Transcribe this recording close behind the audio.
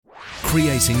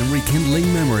creating and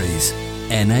rekindling memories.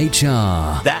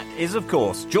 NHR. That is, of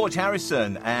course, George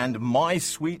Harrison and My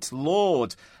Sweet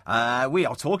Lord. We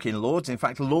are talking Lords, in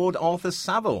fact, Lord Arthur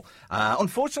Savile.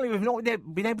 Unfortunately, we've not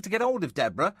been able to get hold of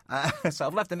Deborah, so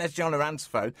I've left a message on her answer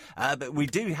phone. But we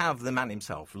do have the man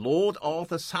himself, Lord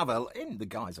Arthur Savile, in the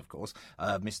guise, of course,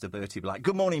 of Mr. Bertie Black.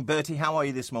 Good morning, Bertie. How are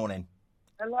you this morning?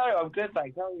 Hello, I'm good,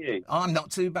 thanks. How are you? I'm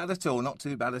not too bad at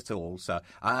all, So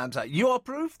you are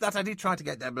proof that I did try to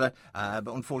get Deborah, but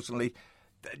unfortunately,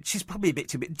 she's probably a bit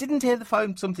too big. Didn't hear the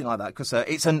phone, something like that, because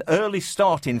it's an early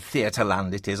start in theatre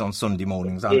land, it is, on Sunday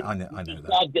mornings. I know that. You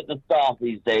can't get the staff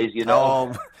these days, you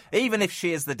know. Oh, even if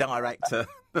she is the director.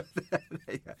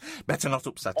 Better not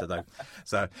upset her, though.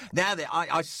 So, now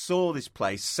I saw this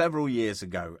play several years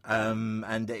ago,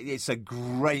 and it's a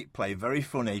great play, very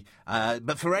funny.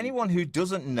 But for anyone who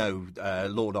doesn't know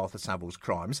Lord Arthur Savile's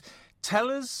crimes, tell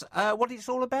us what it's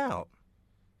all about.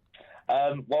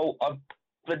 Well, I've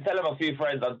been telling a few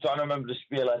friends, I'm trying to remember the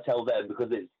spiel I tell them,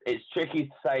 because it's tricky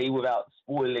to say without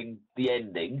spoiling the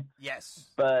ending. Yes.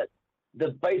 But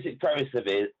the basic premise of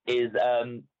it is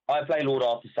I play Lord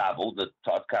Arthur Savile, the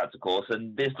type of character, of course,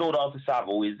 and this Lord Arthur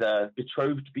Savile is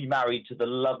betrothed to be married to the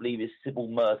lovely Miss Sybil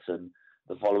Merton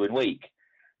the following week.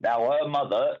 Now, her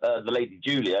mother, the Lady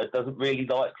Julia, doesn't really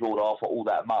like Lord Arthur all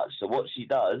that much. So what she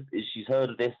does is she's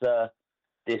heard of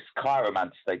this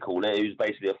chiromancer, they call it, who's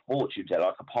basically a fortune teller,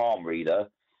 like a palm reader,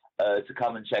 to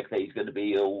come and check that he's going to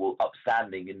be all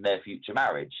upstanding in their future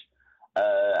marriage.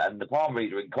 And the palm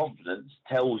reader, in confidence,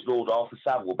 tells Lord Arthur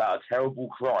Savile about a terrible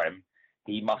crime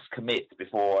he must commit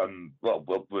before,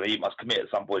 he must commit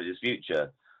at some point in his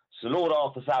future. So Lord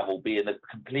Arthur Savile, being the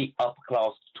complete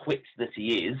upper-class twit that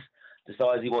he is,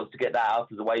 decides he wants to get that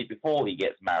out of the way before he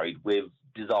gets married, with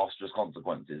disastrous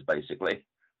consequences, basically.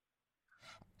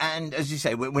 And as you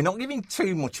say, we're not giving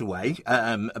too much away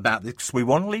about this, because we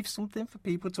want to leave something for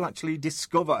people to actually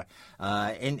discover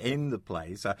in the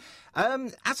play. So,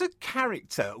 as a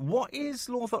character, what is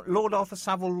Lord Arthur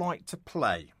Savile like to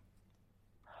play?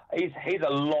 He's a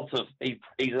lot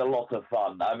of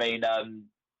fun. I mean,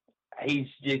 he's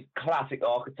your classic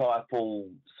archetypal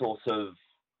sort of,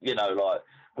 like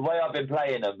the way I've been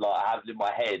playing him, like I have it in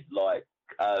my head, like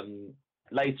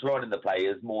later on in the play,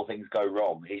 as more things go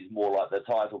wrong, he's more like the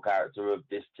title character of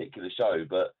this particular show.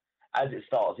 But as it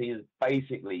starts, he's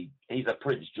a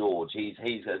Prince George. He's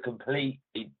a complete.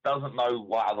 He doesn't know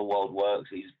how the world works.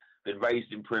 He's been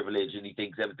raised in privilege, and he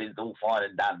thinks everything's all fine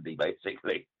and dandy,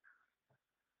 basically.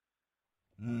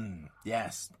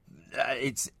 Yes,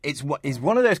 it's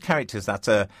one of those characters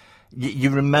that you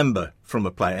remember from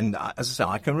a play, and as I say,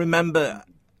 I can remember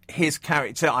his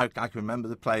character. I can remember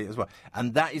the play as well,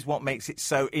 and that is what makes it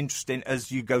so interesting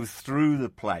as you go through the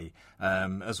play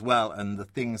as well, and the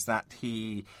things that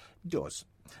he does.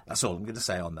 That's all I'm going to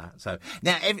say on that. So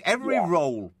now, every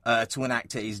role to an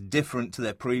actor is different to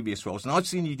their previous roles, and I've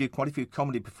seen you do quite a few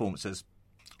comedy performances,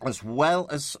 as well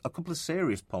as a couple of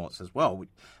serious parts as well.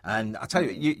 And I tell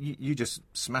you, you just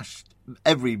smashed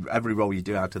every role you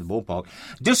do out of the ballpark.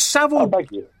 Does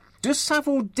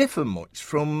Savile differ much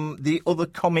from the other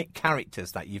comic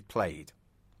characters that you've played?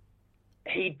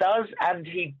 He does and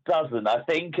he doesn't. I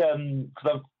think,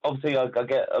 because obviously I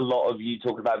get a lot of you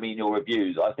talking about me in your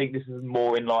reviews. I think this is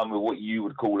more in line with what you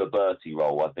would call a Bertie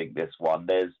role. I think this one.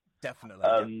 There's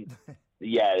definitely.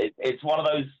 Yeah, it's one of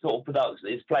those sort of productions.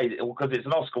 It's played because it's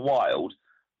an Oscar Wilde,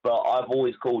 but I've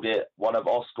always called it one of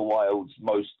Oscar Wilde's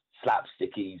most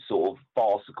slapsticky, sort of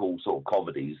farcical sort of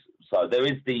comedies. So there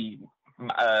is the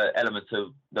element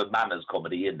of the manners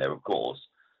comedy in there, of course,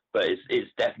 but it's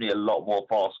definitely a lot more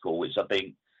farcical, which I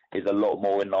think is a lot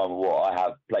more in line with what I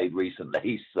have played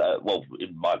recently. So,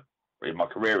 in my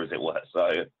career, as it were.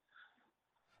 So.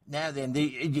 Now then,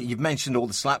 you've mentioned all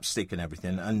the slapstick and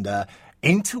everything, and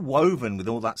interwoven with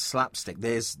all that slapstick,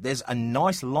 there's a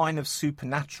nice line of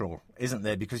supernatural, isn't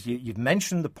there? Because you've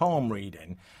mentioned the palm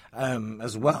reading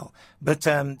as well, but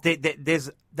there's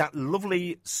that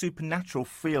lovely supernatural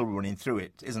feel running through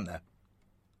it, isn't there?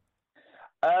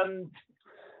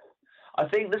 I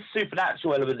think the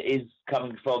supernatural element is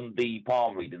coming from the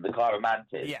palm reading, the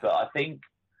chiromantic. Yeah. But I think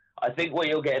what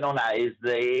you're getting on at is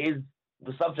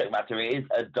the subject matter. It is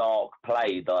a dark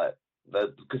play, like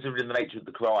considering the nature of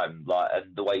the crime, like,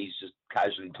 and the way he's just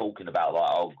casually talking about, like,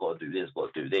 oh, got to do this,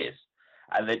 got to do this,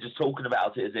 and they're just talking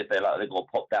about it as if they've got to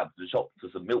pop down to the shop for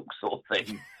some milk, sort of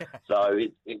thing. So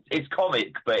it's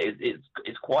comic, but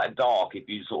it's quite dark if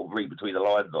you sort of read between the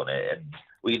lines on it. And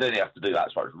you don't have to do that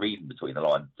as far as reading between the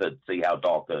lines to see how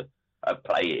dark a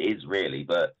play it is, really.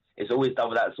 But it's always done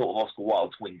with that sort of Oscar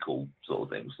Wilde twinkle sort of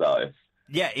thing. So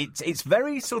Yeah, it's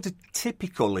very sort of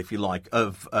typical, if you like,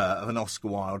 of an Oscar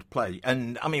Wilde play.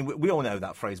 And, I mean, we all know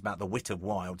that phrase about the wit of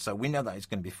Wilde, so we know that it's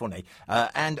going to be funny.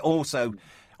 And also,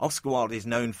 Oscar Wilde is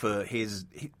known for he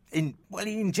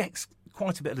injects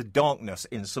quite a bit of darkness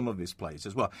in some of his plays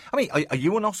as well. I mean, are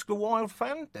you an Oscar Wilde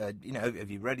fan?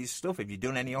 Have you read his stuff? Have you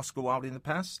done any Oscar Wilde in the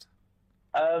past?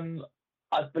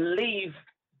 I believe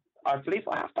I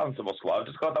have done some Oscar Wilde. I've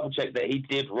just got to double check that he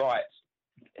did write.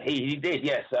 He did,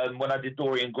 yes. When I did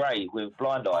Dorian Gray with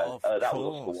Blind Eye, that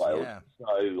was Oscar Wilde. Yeah.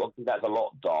 So obviously that's a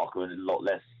lot darker and a lot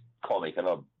less comic and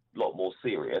a lot more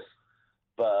serious.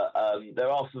 But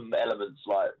there are some elements,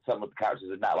 like some of the characters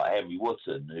in that, like Henry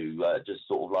Wotton, who just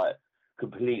sort of like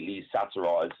completely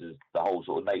satirises the whole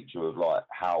sort of nature of like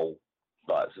how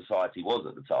like society was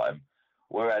at the time.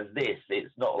 Whereas this,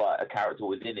 it's not like a character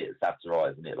within it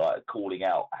satirising it, like calling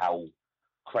out how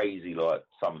crazy like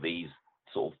some of these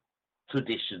sort of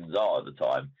traditions are at the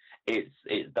time. It's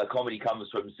the comedy comes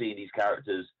from seeing these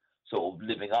characters sort of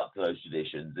living up to those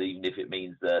traditions, even if it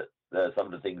means that some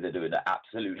of the things they're doing are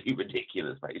absolutely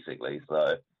ridiculous, basically.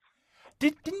 So,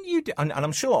 didn't you? And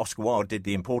I'm sure Oscar Wilde did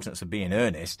The Importance of Being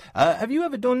Earnest. Have you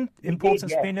ever done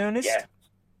Importance of Being Earnest? Yeah.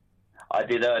 I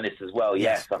did Ernest as well.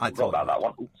 Yes, I forgot about that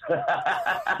one.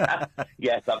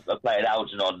 Yes, I played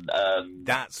Algernon.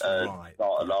 That's right.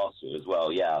 Started last year as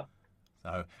well. Yeah.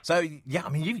 So yeah, I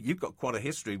mean, you've got quite a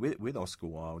history with Oscar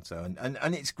Wilde, so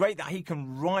and it's great that he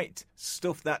can write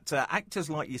stuff that actors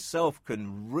like yourself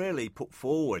can really put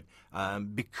forward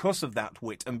because of that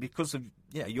wit and because of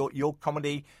your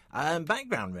comedy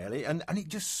background, really, and it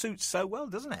just suits so well,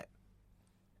 doesn't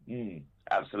it?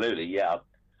 Absolutely, yeah.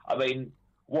 I mean,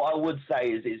 what I would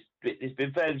say is it's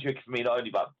been fairly tricky for me, not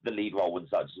only about the lead role and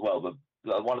such as well, but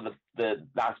one of the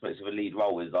aspects of a lead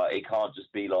role is like it can't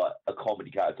just be like a comedy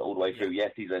character all the way through.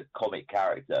 Yes, he's a comic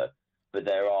character, but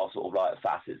there are sort of like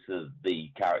facets of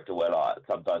the character where like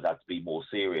sometimes have to be more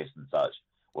serious and such.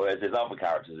 Whereas there's other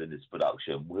characters in this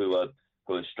production who are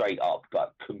straight up like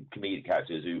comedic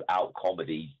characters who out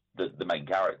comedy the main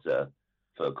character,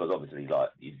 because obviously like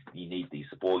you need these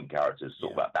supporting characters to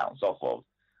sort of bounce off of.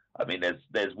 I mean,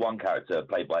 there's one character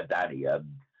played by Danny.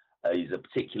 He's a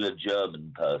particular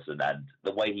German person, and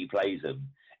the way he plays him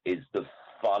is the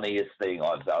funniest thing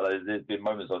I've seen. There's been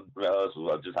moments on rehearsals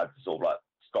where I've just had to sort of like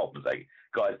stop and say,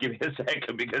 guys, give me a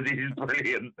second, because he's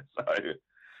brilliant. So,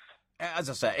 as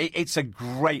I say, it's a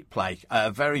great play,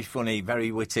 very funny,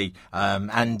 very witty,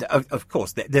 and of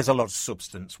course there's a lot of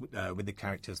substance with the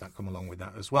characters that come along with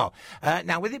that as well.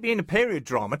 Now, with it being a period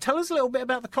drama, tell us a little bit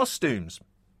about the costumes.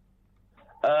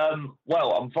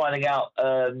 Well, I'm finding out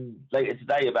later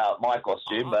today about my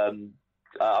costume.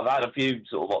 I've had a few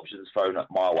sort of options thrown up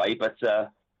my way, but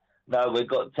no, we've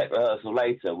got tech rehearsal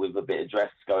later with a bit of dress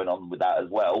going on with that as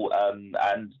well.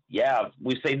 And yeah,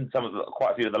 we've seen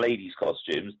quite a few of the ladies'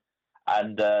 costumes,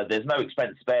 and there's no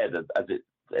expense spared as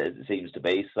it seems to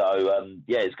be. So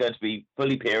yeah, it's going to be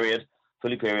fully period.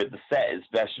 The set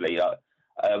especially.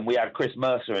 We had Chris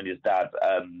Mercer and his dad.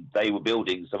 They were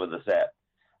building some of the set.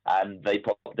 And they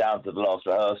popped down to the last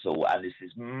rehearsal, and it's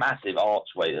this massive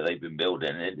archway that they've been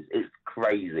building, and it's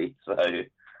crazy. So,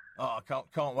 I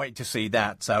can't wait to see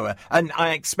that. So, and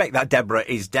I expect that Deborah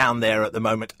is down there at the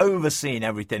moment, overseeing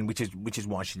everything, which is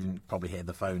why she didn't probably hear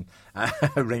the phone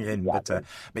ring in. Yeah.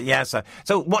 But yeah, so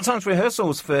what time's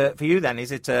rehearsals for you then?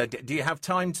 Is it? Do you have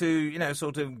time to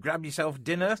sort of grab yourself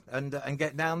dinner and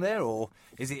get down there, or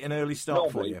is it an early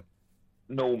start for you?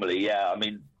 Normally, yeah. I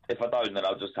mean, if I don't, then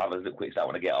I'll just have a little quick chat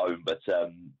when I get home. But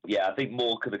yeah, I think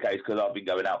more to the case because I've been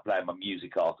going out playing my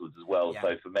music afterwards as well. Yeah.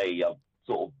 So for me, I've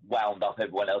sort of wound up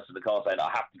everyone else in the car saying I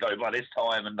have to go by this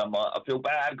time, and I'm like, I feel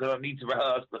bad because I need to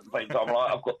rehearse. But at the same time, I'm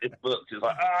like, I've got this booked. It's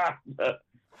like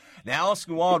Now,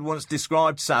 Oscar Wilde once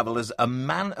described Savile as a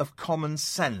man of common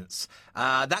sense.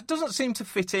 That doesn't seem to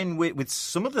fit in with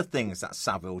some of the things that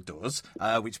Savile does,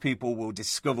 which people will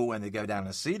discover when they go down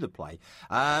and see the play.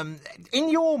 In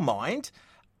your mind,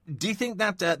 do you think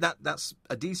that that's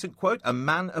a decent quote? A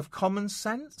man of common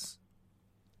sense?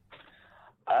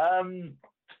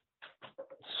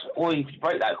 Well, if you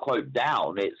break that quote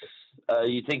down, it's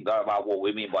you think about what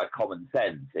we mean by common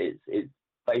sense. It's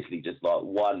basically just like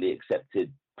widely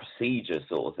accepted procedure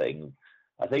sort of thing.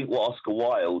 I think what Oscar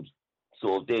Wilde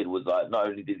sort of did was like not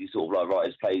only did he sort of like write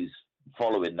his plays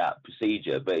following that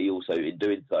procedure, but he also in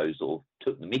doing so sort of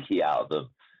took the mickey out of them.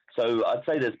 So I'd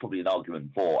say there's probably an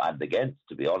argument for and against,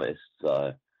 to be honest.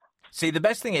 So. See, the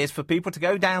best thing is for people to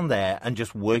go down there and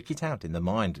just work it out in the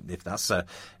mind, if that's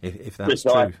if that's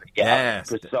true. Yeah,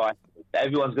 precise.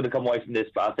 Everyone's going to come away from this,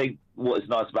 but I think what is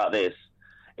nice about this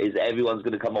is everyone's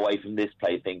going to come away from this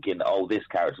play thinking, oh, this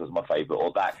character was my favourite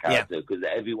or that character, because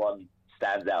everyone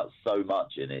stands out so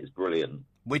much in it. It's brilliant.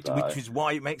 Which is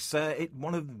why it makes it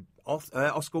one of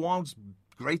Oscar Wilde's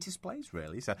greatest plays,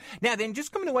 really. So now then,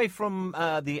 just coming away from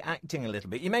the acting a little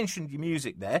bit, you mentioned your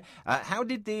music there. How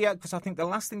did because I think the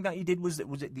last thing that you did was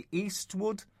it the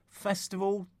Eastwood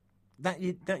Festival that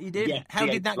you did? Yes, How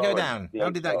did that go down? How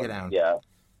did that go down? Yeah,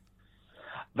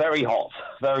 very hot,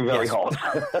 very hot.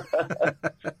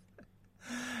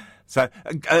 So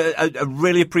a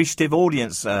really appreciative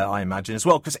audience, I imagine, as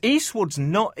well, because Eastwood's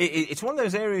not. It's one of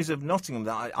those areas of Nottingham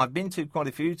that I've been to quite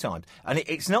a few times, and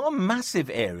it's not a massive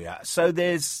area. So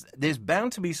there's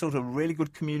bound to be sort of really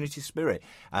good community spirit.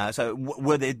 So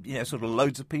were there sort of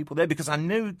loads of people there? Because I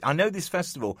know this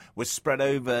festival was spread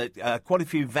over quite a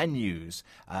few venues.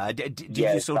 Did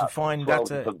you sort of find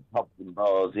that? Pubs and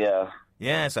bars, yeah.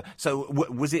 Yeah. So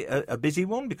was it a busy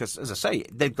one? Because as I say,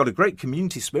 they've got a great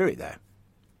community spirit there.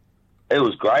 It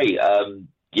was great. It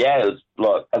was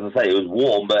like, as I say, it was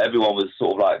warm, but everyone was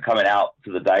sort of like coming out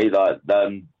for the day. Like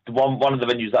one of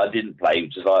the venues that I didn't play,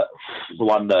 which is like the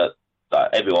one that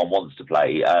everyone wants to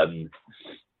play, a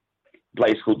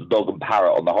place called the Dog and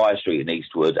Parrot on the High Street in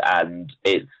Eastwood, and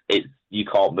it's you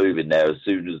can't move in there as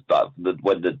soon as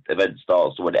when the event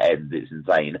starts or when it ends. It's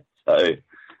insane. So,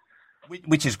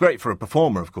 which is great for a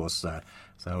performer, of course.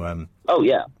 oh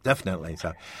yeah, definitely.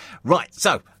 So, right,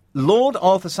 so. Lord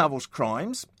Arthur Savile's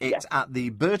Crimes. It's at the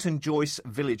Burton Joyce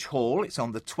Village Hall. It's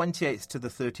on the 28th to the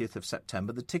 30th of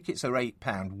September. The tickets are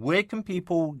 £8. Where can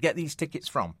people get these tickets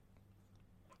from?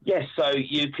 Yes, so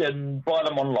you can buy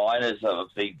them online, as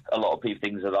obviously a lot of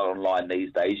things are online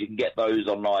these days. You can get those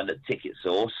online at Ticket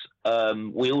Source.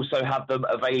 We also have them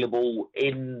available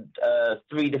in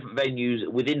 3 different venues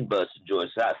within Burton Joyce.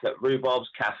 So that's at Rhubarb's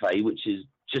Cafe, which is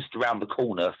just around the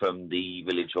corner from the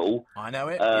Village Hall. I know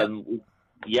it.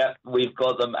 Yep, we've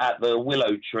got them at the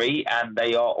Willow Tree, and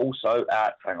they are also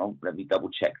at, hang on, let me double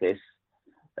check this.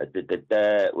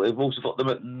 We've also got them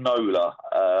at Nola,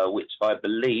 which I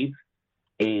believe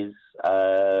is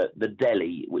the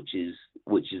deli, which is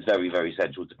very, very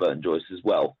central to Burton Joyce as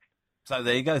well. So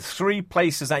there you go, 3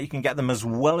 places that you can get them, as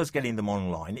well as getting them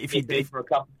online. If you for a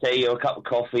cup of tea or a cup of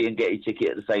coffee and get your ticket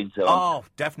at the same time. Oh,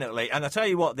 definitely. And I tell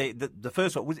you what, the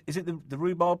first one, is it the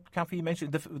Rhubarb Cafe you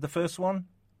mentioned, the first one?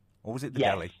 Or was it the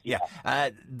deli? Yeah.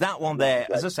 That one there,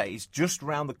 as I say, is just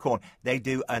round the corner. They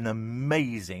do an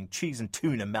amazing cheese and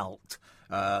tuna melt.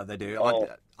 They do. Oh.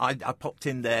 I popped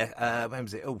in there, when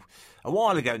was it? Oh, a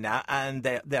while ago now, and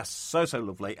they're so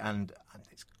lovely, and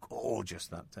it's gorgeous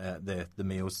that the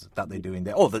meals that they do in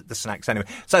there, or the snacks anyway.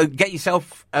 So get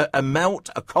yourself a melt,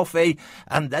 a coffee,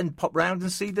 and then pop round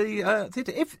and see the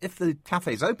theatre. If the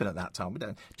cafe's open at that time, we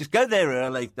don't just go there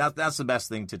early. That's the best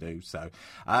thing to do. So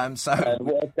worst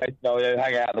case scenario,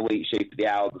 hang out in the wheat sheep for the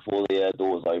hour before the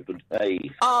doors open. Hey.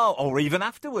 Oh, or even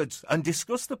afterwards, and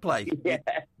discuss the play. Yeah.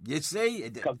 You see,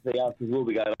 come to the house, we'll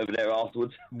be going over there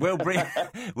afterwards. We'll bring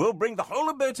the whole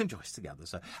of Burton Joyce together.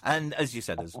 So, and as you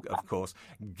said, of course,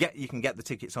 you can get the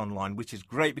tickets online, which is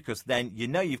great because then you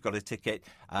know you've got a ticket.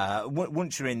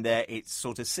 Once you're in there, it's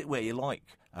sort of sit where you like,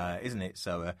 isn't it?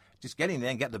 So just get in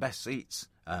there and get the best seats.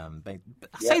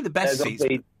 Say the best seats.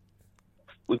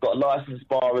 We've got a licensed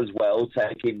bar as well,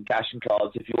 taking cash and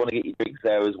cards. If you want to get your drinks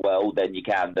there as well, then you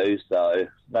can do. So,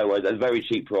 no worries. They're very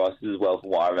cheap prices as well,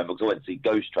 from what I remember, because I went to see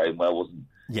Ghost Train when I wasn't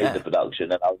in the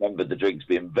production, and I remember the drinks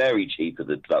being very cheap at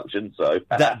the production. So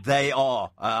that they are.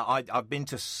 I've been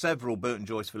to several Burton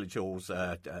Joyce Village Halls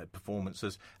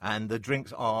performances, and the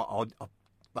drinks are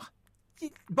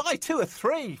buy 2 or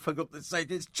 3, for goodness sake.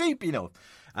 It's cheap enough.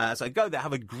 So go there,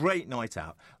 have a great night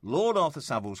out. Lord Arthur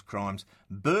Savile's Crimes,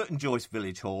 Burton Joyce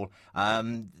Village Hall.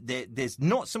 There's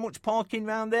not so much parking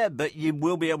around there, but you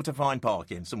will be able to find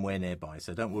parking somewhere nearby,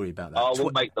 so don't worry about that. Oh,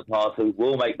 we'll make the party.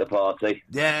 We'll make the party.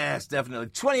 Yes, definitely.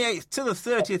 28th to the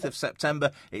 30th of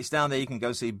September. It's down there. You can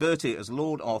go see Bertie as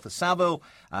Lord Arthur Savile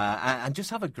and just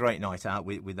have a great night out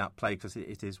with that play, because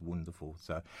it is wonderful.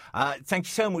 So thank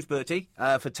you so much, Bertie,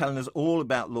 for telling us all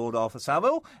about Lord Arthur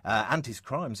Savile and his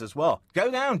crimes as well.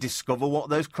 Go down, discover what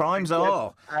those crimes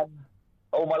are.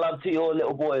 All my love to your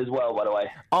little boy as well, by the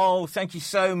way. Oh, thank you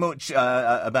so much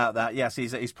about that. Yes,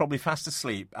 he's probably fast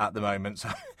asleep at the moment. So,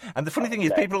 and the funny thing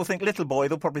is, people will think little boy.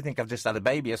 They'll probably think I've just had a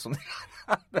baby or something.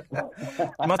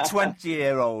 My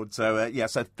 20-year-old. So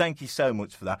so thank you so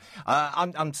much for that.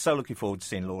 I'm so looking forward to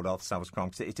seeing Lord Arthur Savile's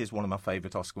Crimes. It is one of my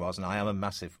favourite Oscar Wildes, and I am a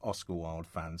massive Oscar Wilde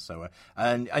fan. So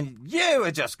and you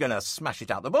are just going to smash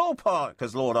it out the ballpark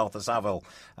because Lord Arthur Savile.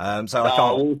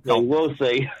 We'll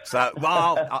see. So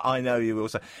well, I know you will. will.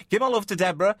 So give my love to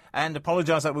Deborah and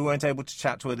apologise that we weren't able to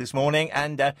chat to her this morning.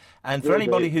 And for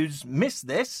anybody who's missed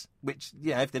this, which,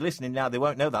 if they're listening now, they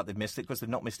won't know that they've missed it because they've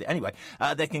not missed it anyway.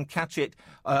 They can catch it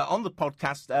on the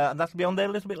podcast, and that'll be on there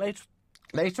a little bit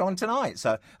later on tonight.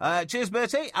 So cheers,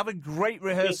 Bertie. Have a great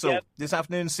rehearsal this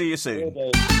afternoon. See you soon.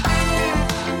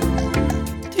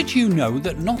 Did you know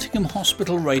that Nottingham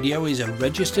Hospital Radio is a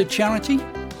registered charity?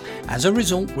 As a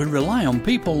result, we rely on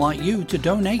people like you to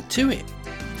donate to it.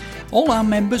 All our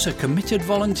members are committed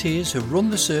volunteers who run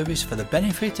the service for the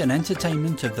benefit and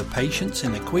entertainment of the patients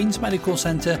in the Queen's Medical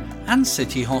Centre and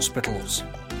city hospitals.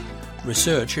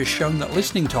 Research has shown that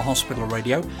listening to hospital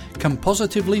radio can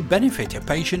positively benefit a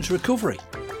patient's recovery,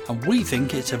 and we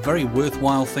think it's a very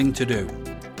worthwhile thing to do.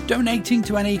 Donating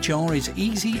to NHR is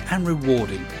easy and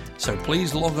rewarding, so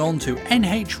please log on to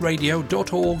nhradio.org.uk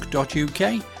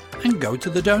and go to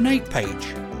the donate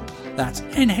page. That's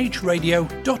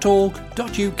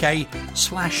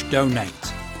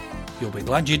nhradio.org.uk/donate. You'll be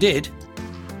glad you did,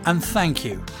 and thank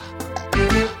you.